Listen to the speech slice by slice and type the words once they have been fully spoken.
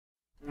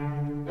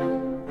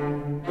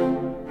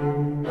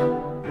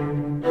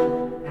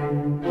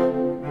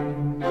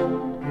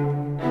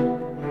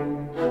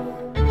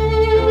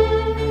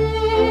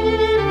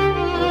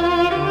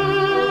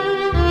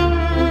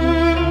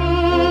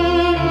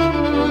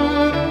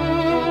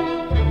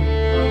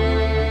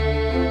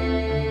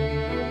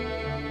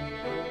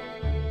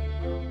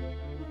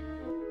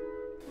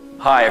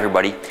Hi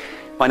everybody,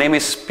 my name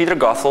is Pieter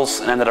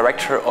and I'm the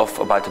director of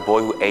About the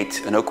Boy Who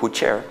Ate an Oakwood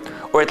Chair.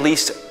 Or at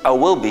least I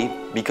will be,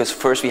 because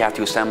first we have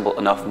to assemble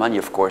enough money,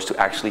 of course, to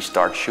actually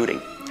start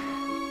shooting.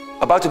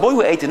 About the Boy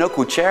Who Ate an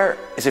Oakwood Chair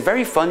is a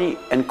very funny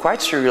and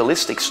quite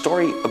surrealistic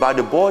story about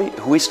a boy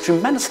who is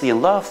tremendously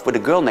in love with a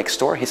girl next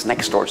door, his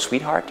next door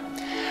sweetheart.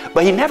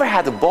 But he never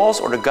had the balls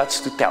or the guts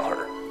to tell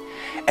her.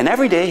 And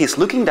every day he's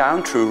looking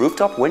down through a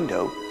rooftop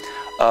window,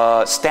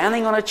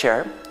 standing on a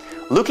chair,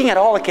 looking at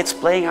all the kids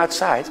playing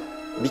outside,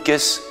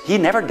 because he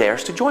never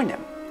dares to join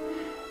them.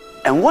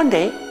 And one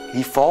day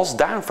he falls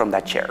down from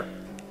that chair.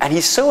 And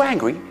he's so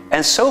angry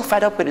and so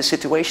fed up with the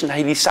situation that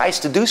he decides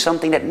to do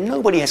something that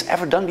nobody has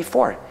ever done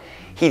before.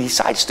 He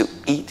decides to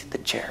eat the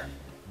chair.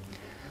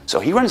 So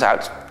he runs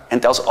out and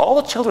tells all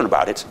the children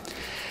about it.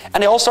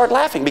 And they all start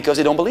laughing because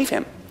they don't believe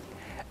him.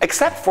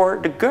 Except for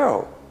the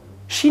girl.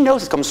 She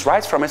knows it comes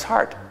right from his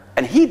heart.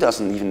 And he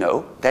doesn't even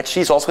know that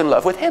she's also in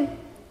love with him.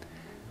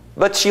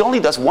 But she only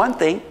does one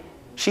thing,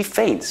 she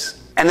faints.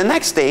 And the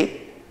next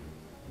day,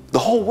 the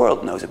whole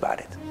world knows about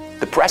it.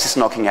 The press is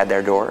knocking at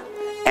their door,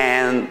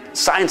 and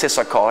scientists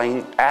are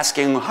calling,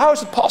 asking, how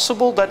is it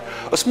possible that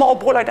a small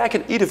boy like that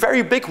can eat a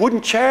very big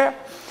wooden chair?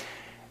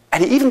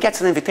 And he even gets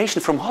an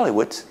invitation from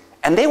Hollywood,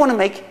 and they want to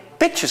make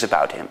pictures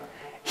about him.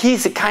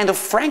 He's a kind of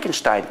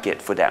Frankenstein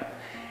kid for them.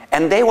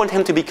 And they want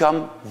him to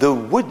become the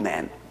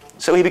Woodman.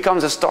 So he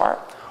becomes a star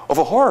of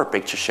a horror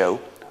picture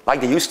show, like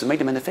they used to make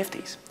them in the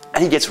 50s.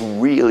 And he gets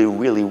really,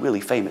 really,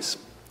 really famous.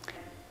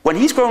 When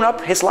he's grown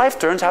up, his life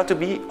turns out to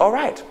be all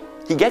right.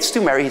 He gets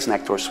to marry his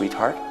next-door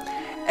sweetheart,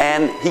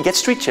 and he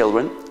gets 3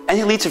 children, and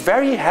he leads a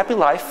very happy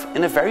life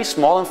in a very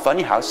small and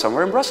funny house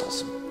somewhere in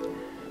Brussels.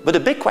 But the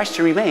big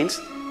question remains,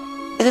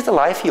 is it the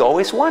life he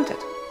always wanted?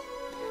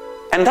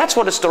 And that's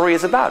what the story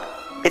is about.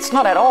 It's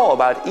not at all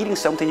about eating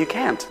something you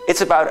can't.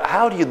 It's about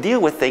how do you deal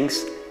with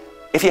things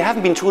if you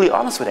haven't been truly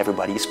honest with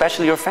everybody,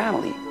 especially your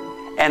family.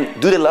 And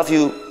do they love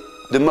you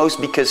the most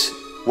because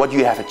what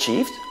you have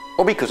achieved,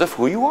 or because of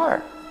who you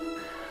are?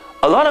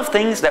 A lot of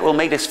things that will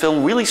make this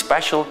film really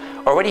special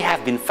already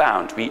have been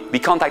found. We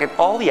contacted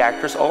all the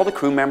actors, all the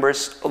crew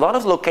members, a lot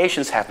of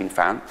locations have been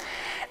found,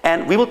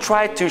 and we will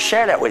try to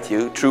share that with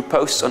you through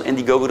posts on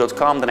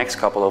Indiegogo.com the next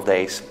couple of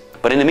days.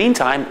 But in the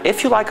meantime,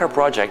 if you like our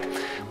project,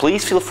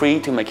 please feel free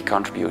to make a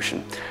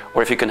contribution.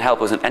 Or if you can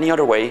help us in any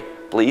other way,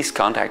 please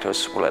contact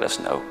us or let us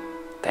know.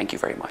 Thank you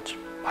very much.